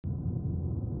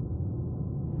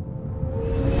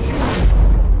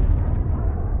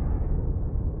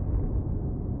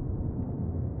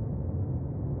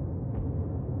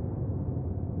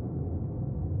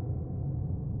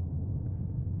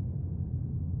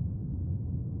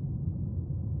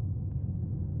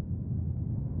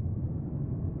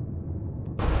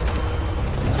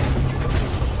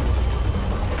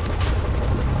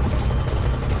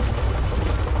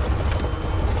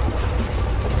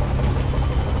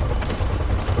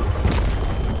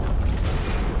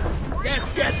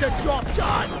the job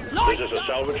done! This is a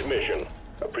salvage mission.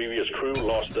 A previous crew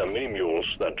lost their mini-mules,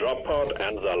 their drop pod,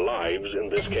 and their lives in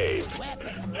this cave.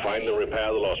 Find and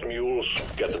repair the lost mules,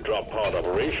 get the drop pod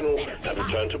operational, and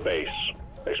return to base.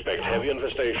 Expect heavy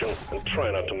infestation, and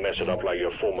try not to mess it up like your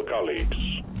former colleagues.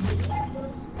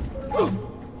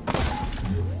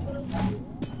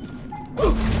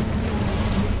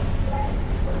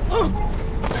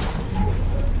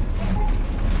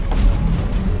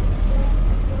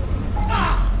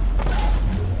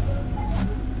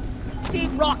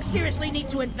 Team Rock seriously need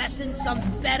to invest in some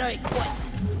better equipment.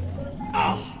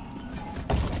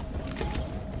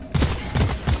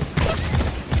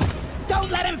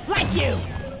 Don't let him flank you!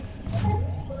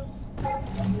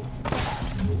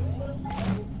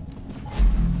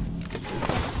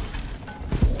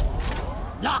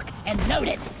 Lock and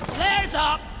loaded. Flares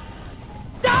up!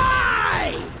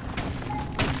 Die!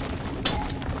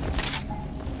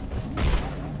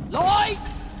 Lloyd!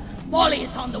 Molly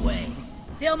is on the way.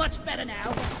 Feel much better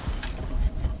now.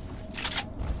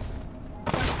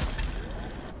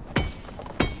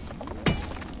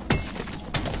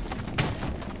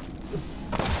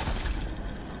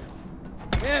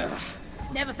 Ugh,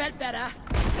 never felt better.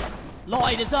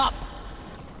 Lloyd is up.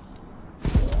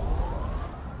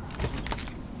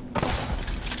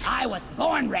 I was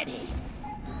born ready.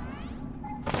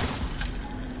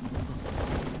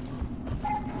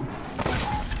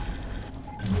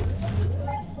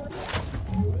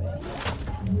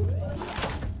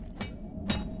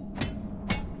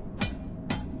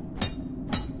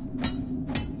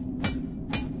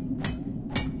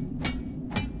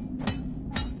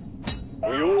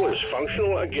 Mule is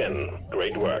functional again.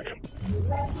 Great work.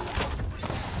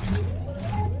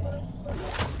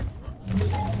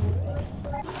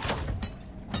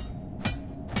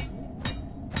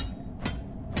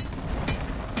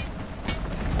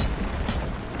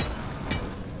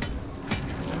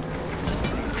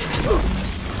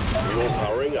 Mule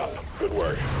powering up. Good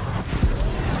work.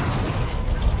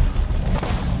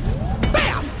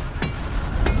 Bam!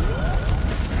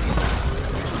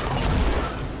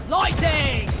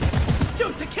 Lighting!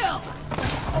 Shoot to kill!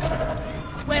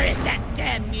 Where is that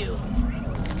damn mule?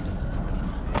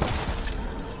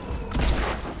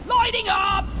 Lighting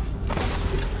up!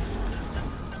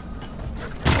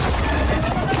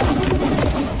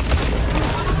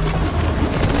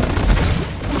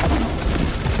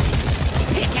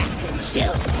 Pickaxe and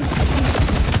shield.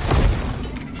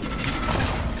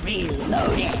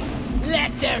 Reloading.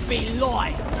 Let there be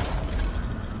light.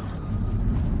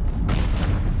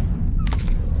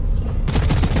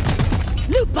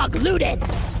 Loot bug looted!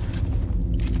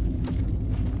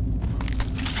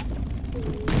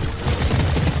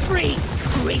 Freeze,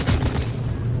 creep!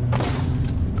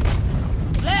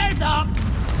 Flares up!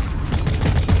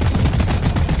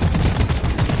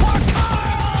 For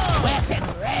Carl! Weapon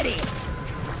ready!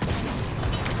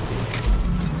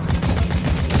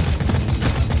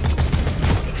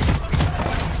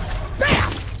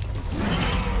 Bam!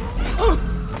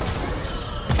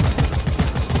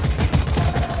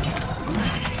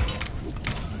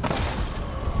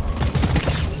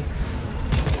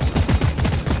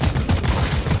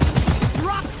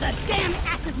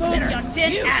 Move your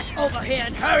tin ass over here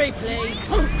and hurry, please!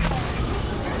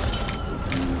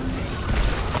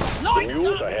 The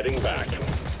mules are heading back.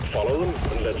 Follow them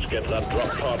and let's get that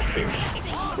drop pod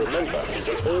fixed. Remember, you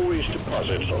can always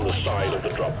deposit on the side of the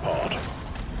drop pod.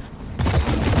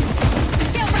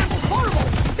 Scale Ramble's horrible!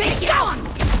 Big gone!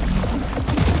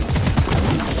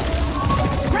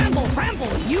 Scramble,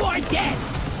 Bramble, you are dead!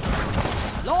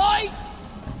 Lloyd!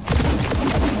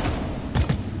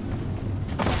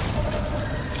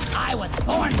 I was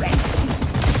born ready.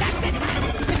 That's it!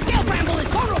 The Scale Bramble is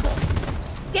horrible!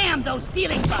 Damn those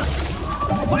ceiling bugs!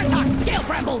 Warthog Scale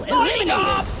Bramble eliminated!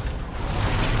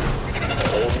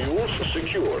 All mules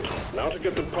secured. Now to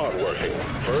get the pod working.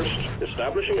 First,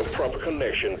 establishing a proper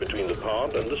connection between the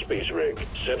pod and the space rig.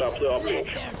 Set up the uplink.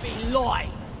 Let there be light!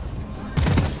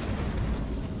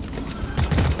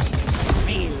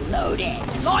 Reloading!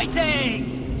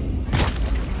 Lighting!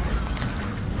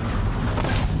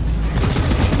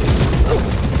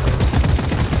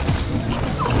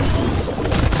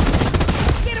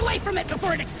 Get away from it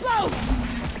before it explodes!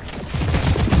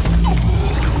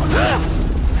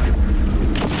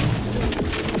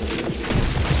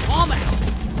 I'm out!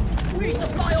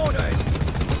 Resupply ordered!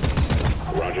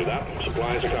 Roger that.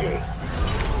 Supplies are coming.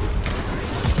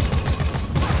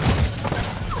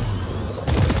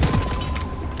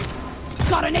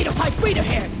 Got a native type breeder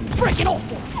here! Freaking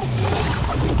awful!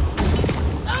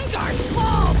 Ungar's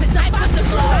balls since I bought the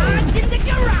garage in the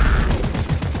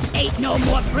garage! Ain't no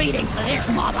more breeding for this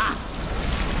mother!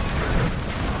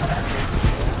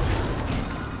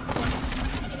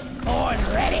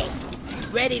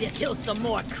 Ready to kill some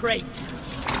more crates.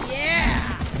 Yeah!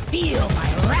 Feel my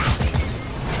wrath!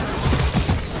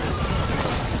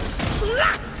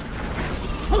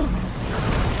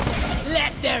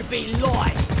 Let there be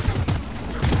Lloyd!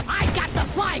 I got the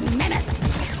flying menace!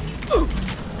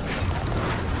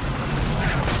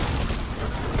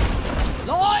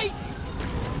 Lloyd!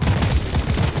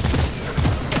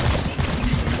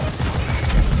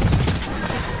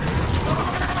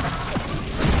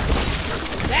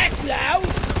 That's loud!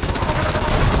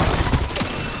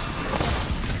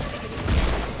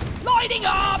 Lighting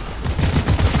up!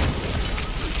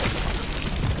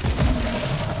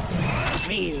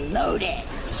 Reloaded!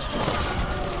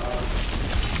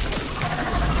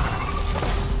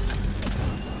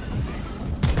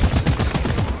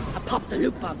 I popped the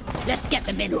loot bug. Let's get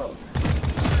the minerals.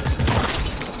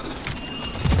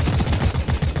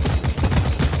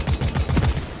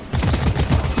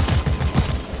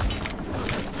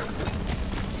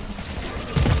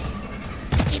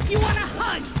 If you want a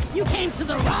hug, you came to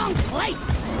the wrong place,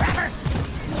 grabber!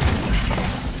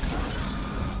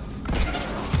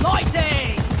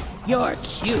 Lloydie! You're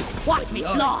cute. Watch me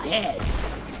fly. Dead.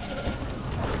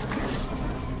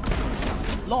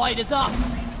 Lloyd is up.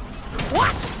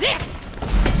 Watch this!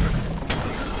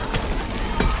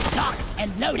 Locked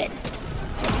and loaded.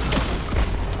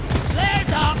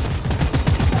 Flares up!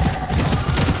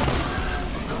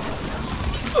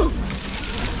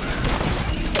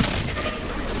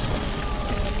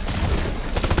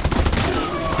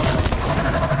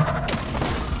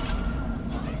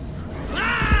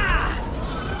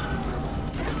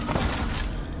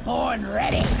 Born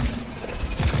ready.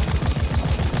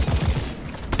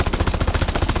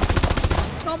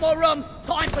 No more room.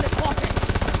 Time for the coffin.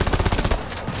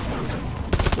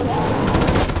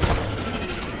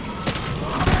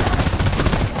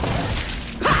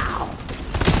 Pow!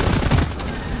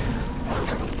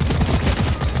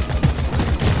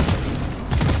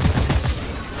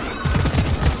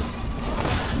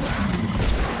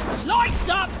 Lights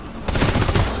up.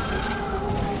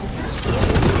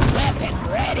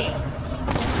 Ready!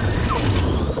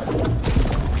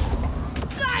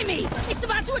 Blimey! It's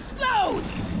about to explode!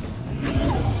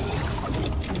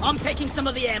 I'm taking some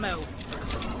of the ammo.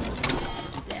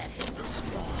 That hit the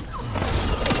spot.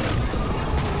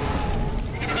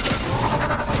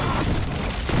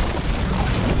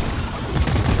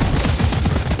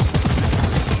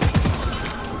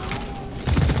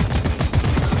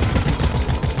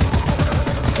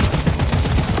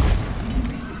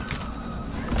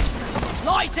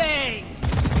 Lighting!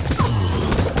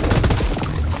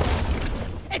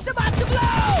 It's about to blow!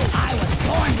 I was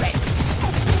born ready.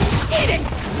 Eat it!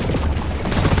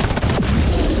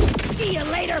 See you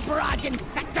later, barrage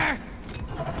infector!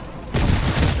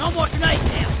 No more tonight,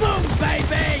 now. Boom,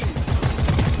 baby!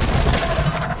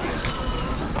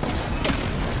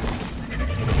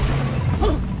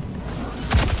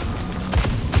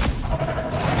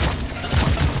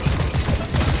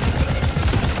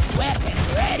 Weapon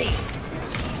ready!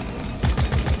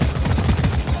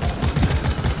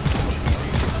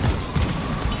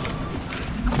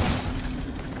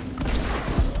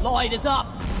 Lloyd is up!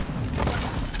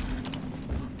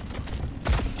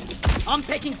 I'm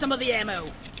taking some of the ammo.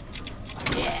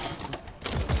 Yes.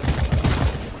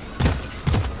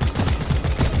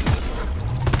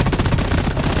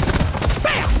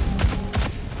 Bam!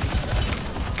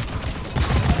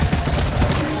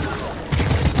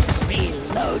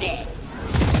 Reloaded.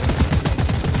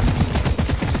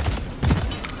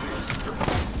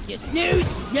 You snooze,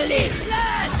 you live.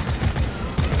 Blood!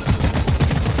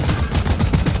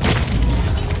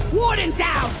 Warden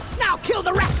down! Now kill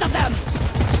the rest of them!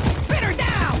 Critter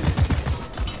down!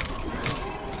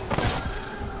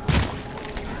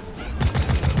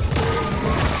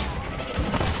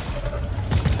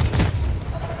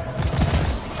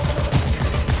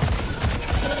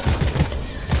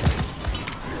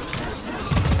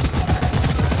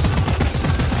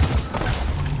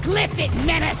 Glyph it,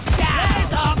 menace down!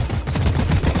 Hands up!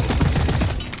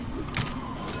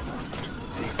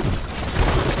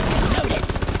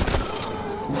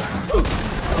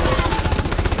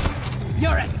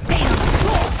 You're a stain on the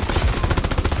floor!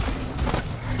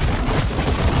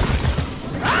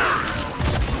 Ah!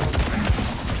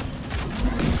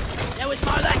 There was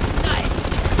more that night!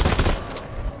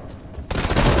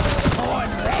 Born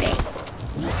ready!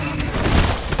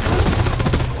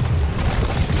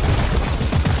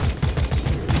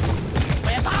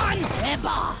 Web on, web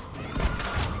off!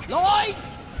 Lloyd!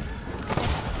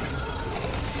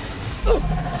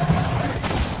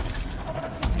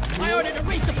 I ordered a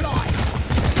resupply!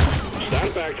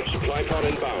 Stand back, supply pod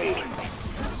inbound.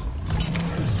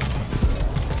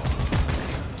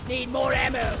 Need more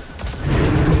ammo.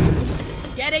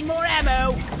 Getting more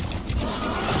ammo.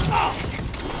 Oh.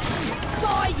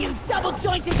 Die, you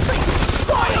double-jointed prick!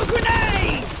 Cryo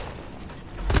grenade!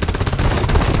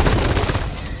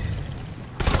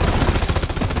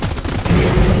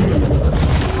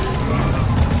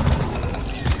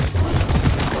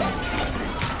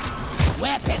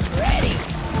 Weapon ready.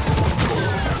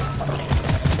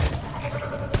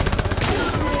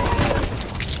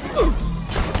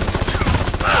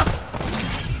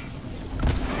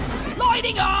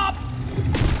 Lighting up!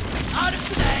 Out of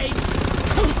grenades!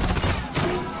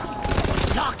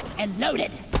 Locked and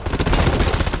loaded.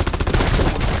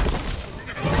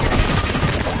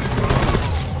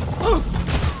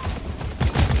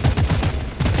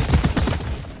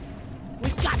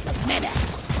 We've got the menace.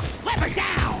 Lever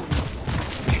down!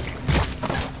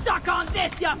 Suck on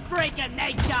this, you freak of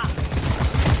nature!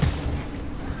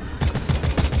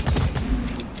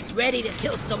 Ready to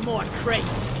kill some more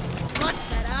crates. Much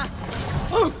better.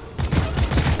 Cold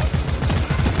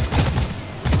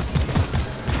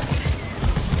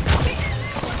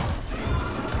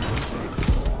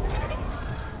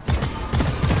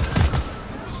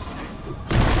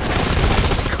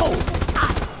as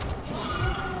ice.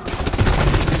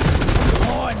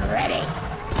 Horn ready.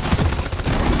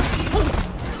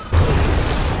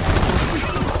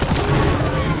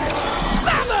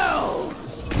 Bamboo!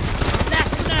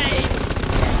 Last grenade.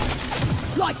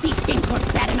 Like these things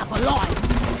weren't bad enough alive.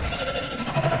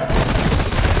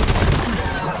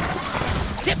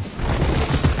 Zip.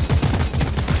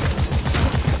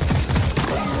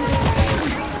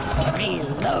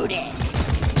 Reloaded.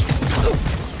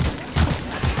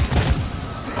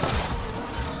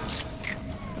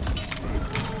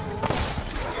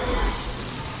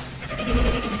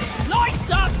 Lights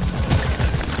up!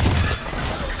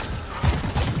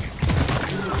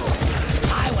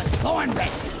 I was born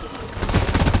ready.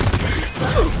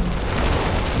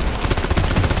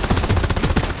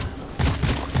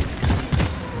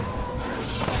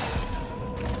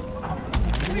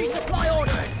 Resupply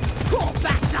order! Crawl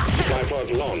back to hell! Supply pod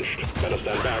launched. Better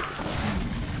stand back.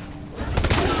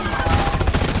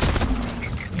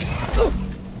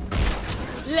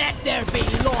 Let there be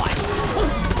light!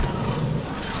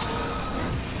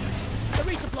 The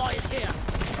resupply is here!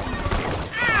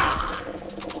 Ah!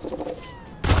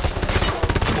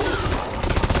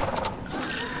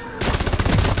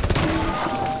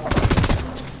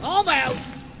 I'm out!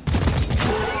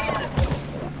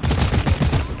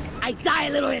 I die a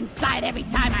little inside every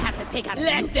time I have to take a...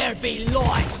 Let there be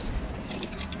light!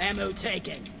 Ammo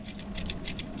taken.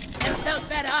 Never felt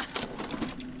better.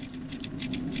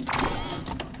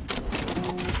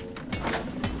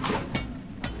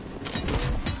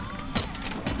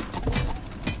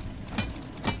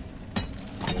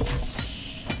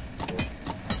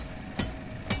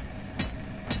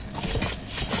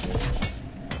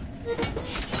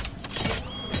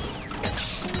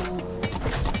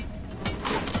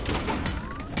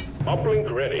 Uplink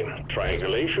ready.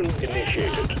 Triangulation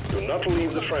initiated. Do not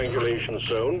leave the triangulation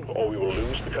zone or we will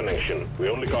lose the connection. We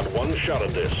only got one shot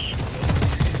at this.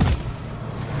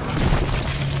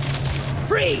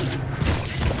 Freeze!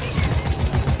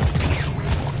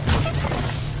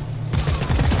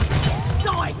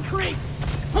 Die, creep!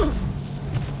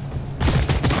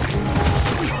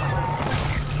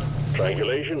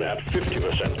 Triangulation at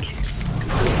 50%.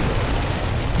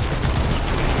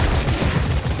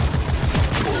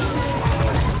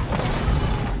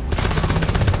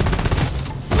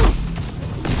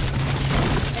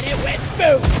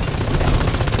 Boom!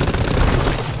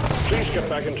 Please get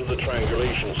back into the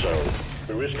triangulation zone.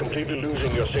 We risk completely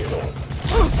losing your signal.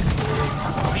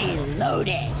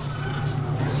 Reloading!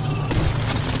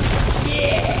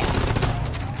 Yeah!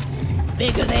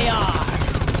 Bigger they are!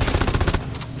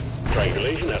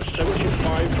 Triangulation at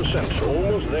 75%.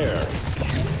 Almost there.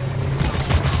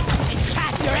 It's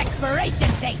past your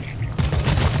expiration date!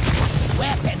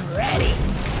 Weapon ready!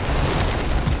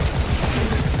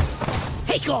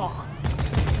 Take off!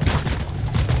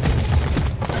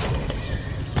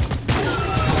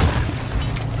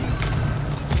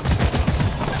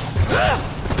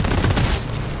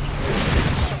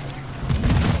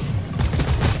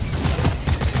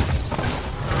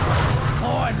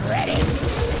 Horn ready!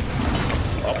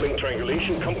 Uplink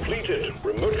triangulation completed.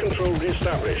 Remote control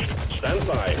reestablished. Stand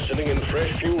by, sending in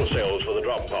fresh fuel cells for the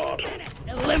drop pod.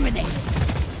 Eliminate!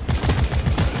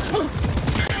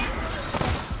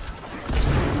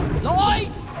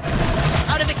 Lloyd!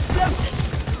 Out of explosive!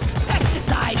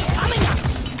 Pesticide coming up!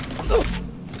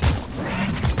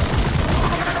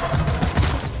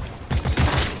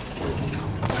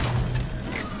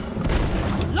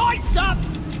 Lights up!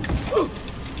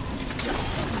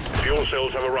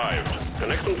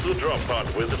 Connect them to the drop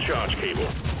pod with the charge cable.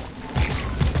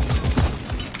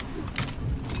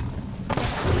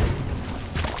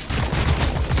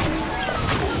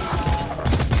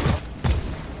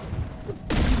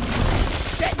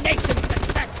 Detonation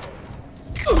successful!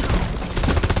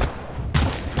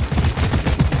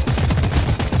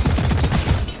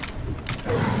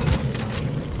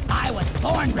 I was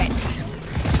born ready!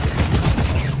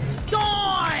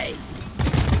 Die!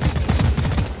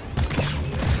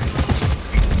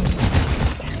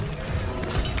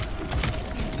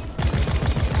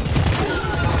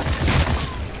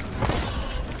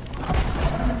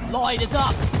 Lloyd is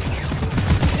up!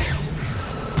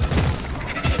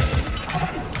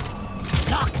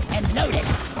 Lock and loaded!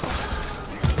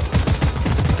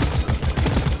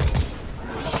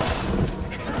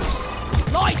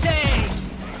 Lighting!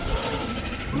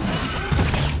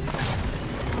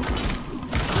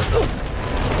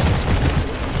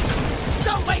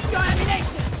 Don't waste your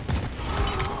ammunition!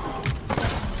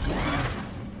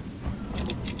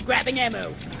 Grabbing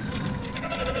ammo!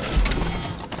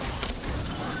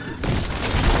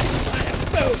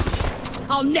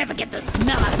 I'll never get the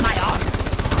smell out of my arm!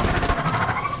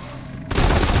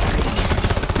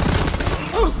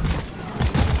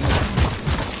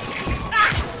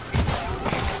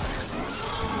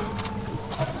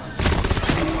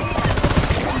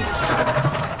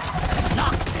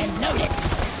 Locked and loaded!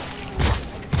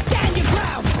 Stand your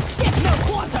ground! Give no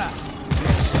quarter!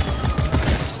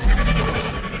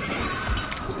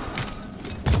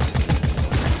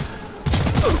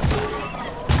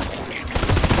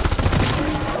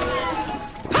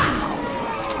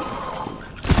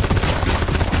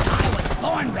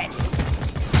 Ready.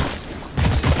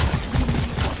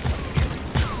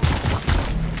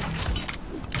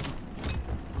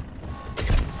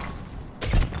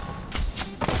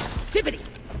 Tippity.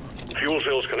 Fuel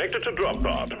cells connected to drop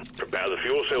pod. Prepare the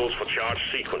fuel cells for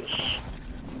charge sequence.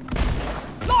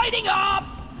 Lighting up!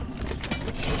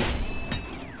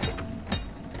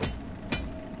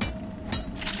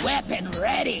 Weapon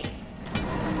ready.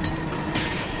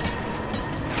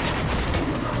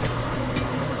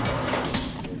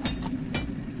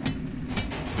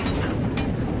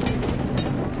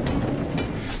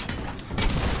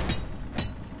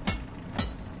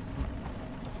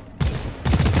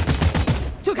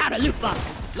 Took out a loot bug.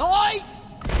 Lloyd!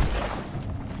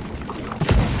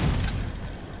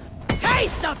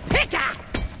 Taste the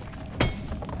pickaxe!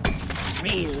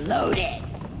 Reloaded.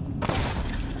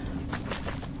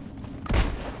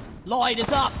 Lloyd is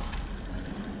up.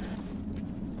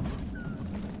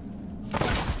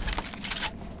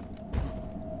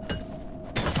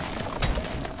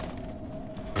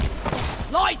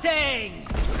 Lighting!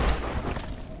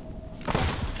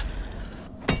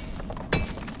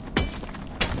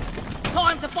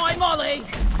 Time to find Molly!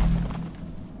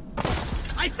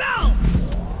 I fell!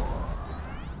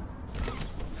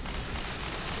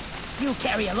 You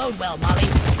carry a load well, Molly.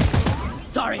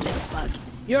 Sorry, little bug.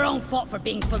 Your own fault for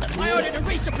being full of... I ordered a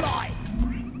resupply!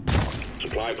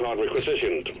 Supply pod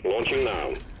requisitioned. Launching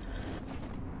now.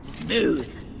 Smooth.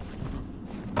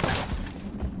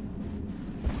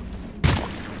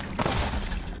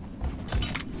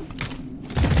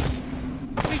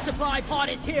 Resupply pod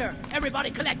is here.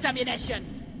 Everybody collect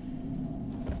ammunition.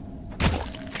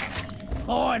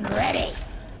 Born ready.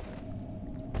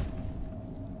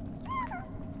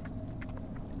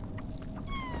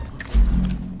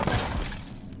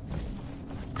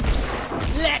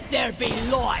 Let there be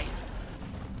light.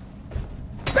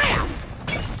 Bam!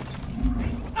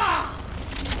 Ah!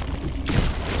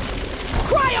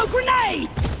 Cryo grenade!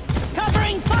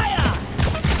 Covering fire!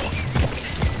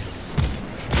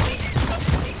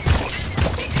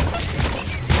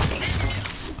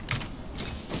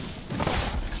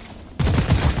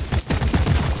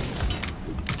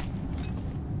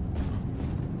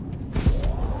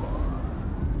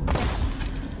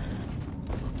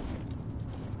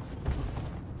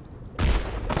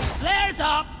 Flares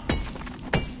up!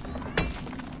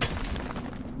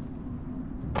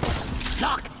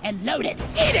 Lock and load it!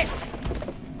 Eat it!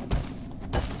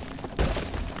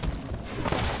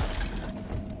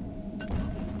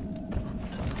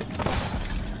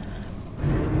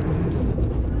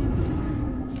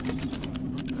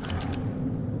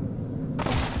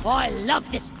 I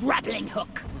love this grappling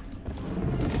hook!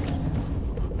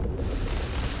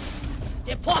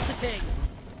 Depositing!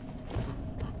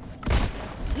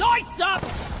 Lights up!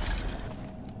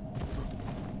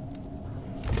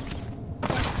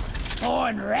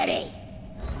 Born ready!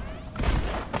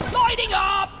 Lighting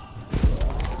up!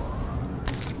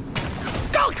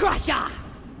 Gold Crusher!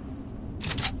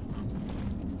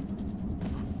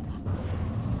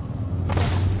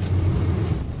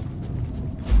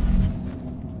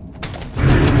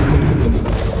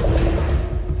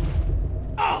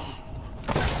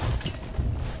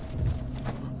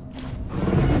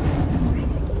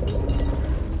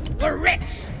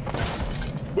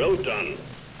 Well done.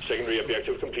 Secondary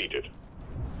objective completed.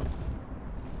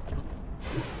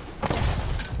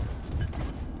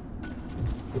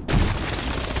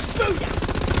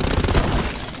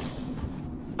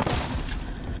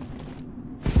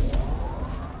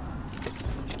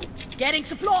 Getting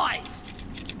supplies!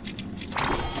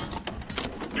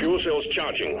 Fuel cells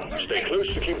charging. Stay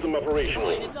close to keep them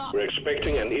operational. We're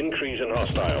expecting an increase in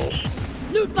hostiles.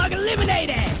 Loot bug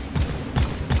eliminated!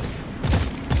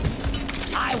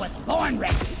 I was born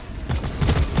ready.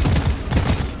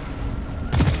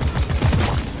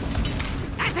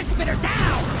 Acid spitter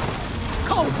down!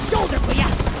 Cold shoulder for ya!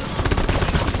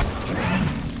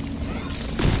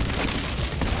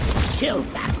 Chill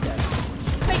factor.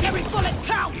 Make every bullet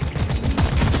count!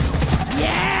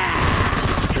 Yeah!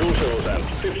 Fuel cells at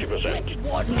 50%.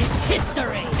 Warden is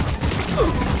history!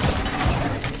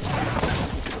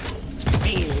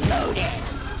 Reloaded!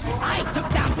 I took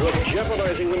down... You're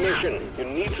jeopardizing the mission. You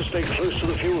need to stay close to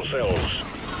the fuel cells.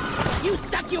 You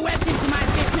stuck your webs into my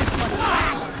business for the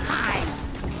last time!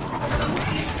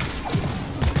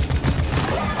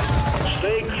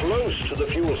 Stay close to the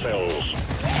fuel cells.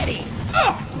 Ready!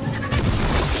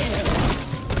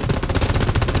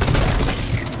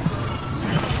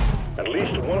 At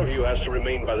least one of you has to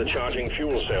remain by the charging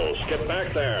fuel cells. Get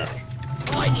back there.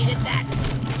 I needed that!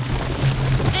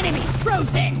 Enemies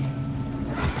frozen!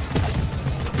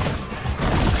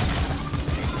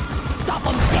 Stop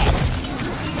them dead!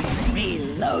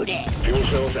 Reloaded! Fuel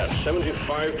cells at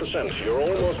 75%. You're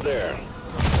almost there.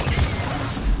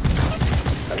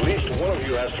 At least one of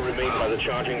you has to remain by the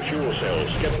charging fuel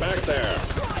cells. Get back there.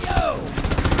 Cryo!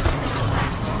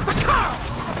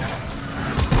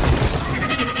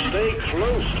 Stay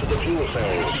close to the fuel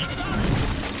cells.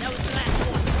 That was the last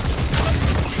one.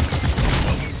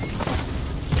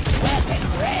 Weapon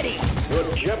ready! You're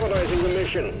jeopardizing the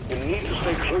mission. You need to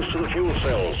stay close to the fuel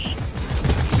cells.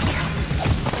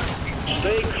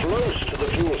 Stay close to the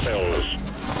fuel cells.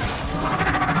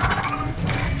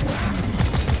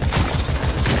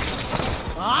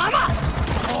 Armor!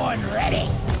 Born ready!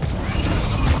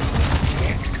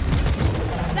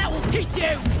 That will teach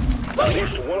you! At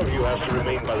least one of you has to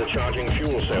remain by the charging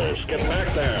fuel cells. Get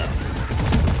back there.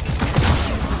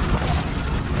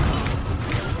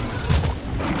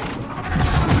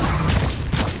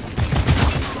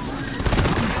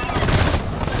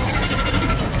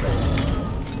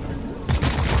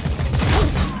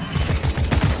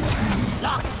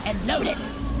 Lock and loaded!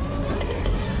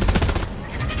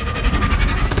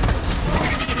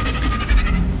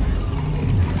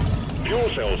 Fuel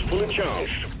cells fully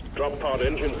charged. Drop pod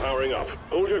engine powering up.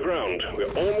 Hold your ground. We're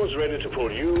almost ready to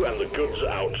pull you and the goods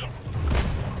out.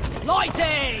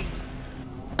 Lighting!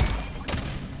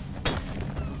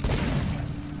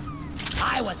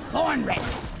 I was born ready.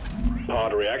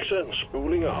 Pod reactor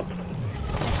spooling up.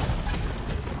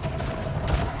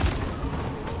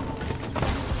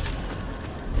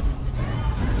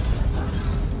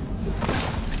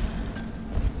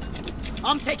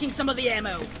 I'm taking some of the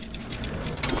ammo.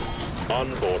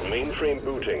 Onboard mainframe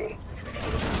booting.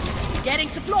 Getting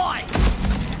supply.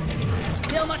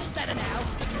 Feel much better now.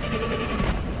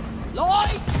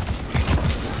 Lloyd!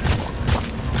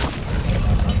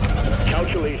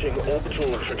 Calculating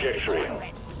orbital trajectory.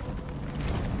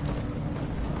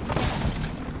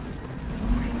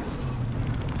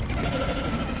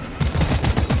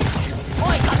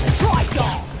 I got the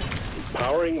trigger!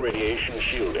 Powering radiation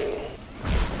shielding.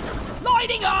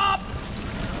 Lighting up!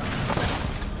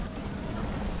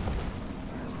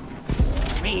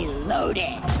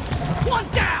 Reloaded! One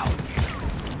down!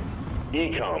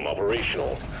 ECOM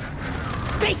operational.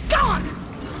 Be gone!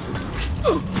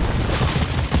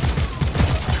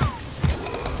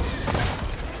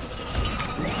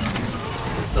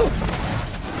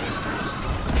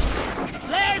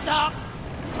 Flares up!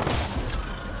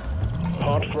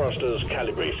 Pod thrusters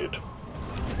calibrated.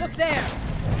 Look there!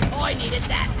 I needed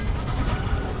that!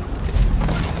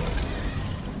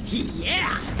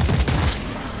 Yeah!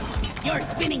 Your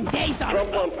spinning days are...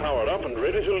 Drop pod powered up and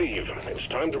ready to leave. It's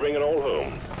time to bring it all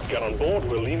home. Get on board,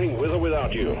 we're leaving with or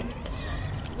without you.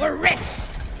 We're rich!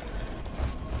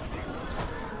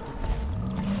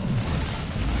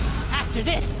 After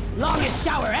this, longest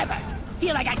shower ever.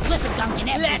 Feel like I cliff a dunk in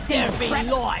every Let there be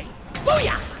light!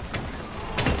 Booyah!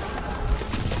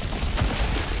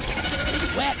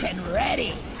 Weapon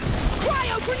ready!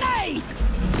 Cryo grenade!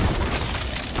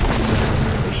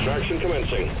 Extraction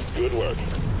commencing. Good work.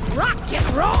 Rock and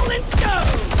roll and go!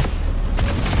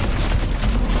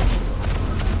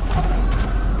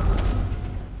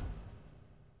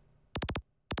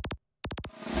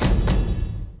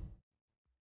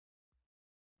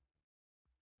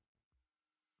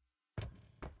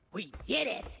 We did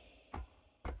it!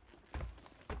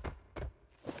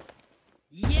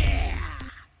 Yeah!